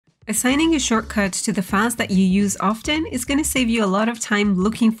Assigning a shortcut to the files that you use often is going to save you a lot of time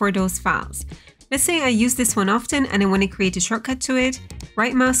looking for those files. Let's say I use this one often and I want to create a shortcut to it.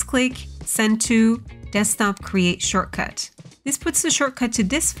 Right mouse click, send to, desktop, create shortcut. This puts the shortcut to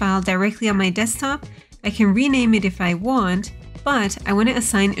this file directly on my desktop. I can rename it if I want, but I want to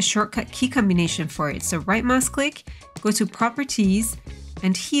assign a shortcut key combination for it. So right mouse click, go to properties,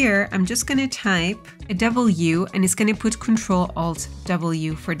 and here I'm just going to type a W and it's going to put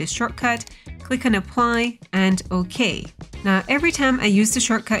Ctrl-Alt-W for this shortcut. Click on apply and OK. Now every time I use the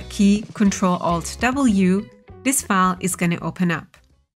shortcut key Ctrl-Alt-W, this file is going to open up.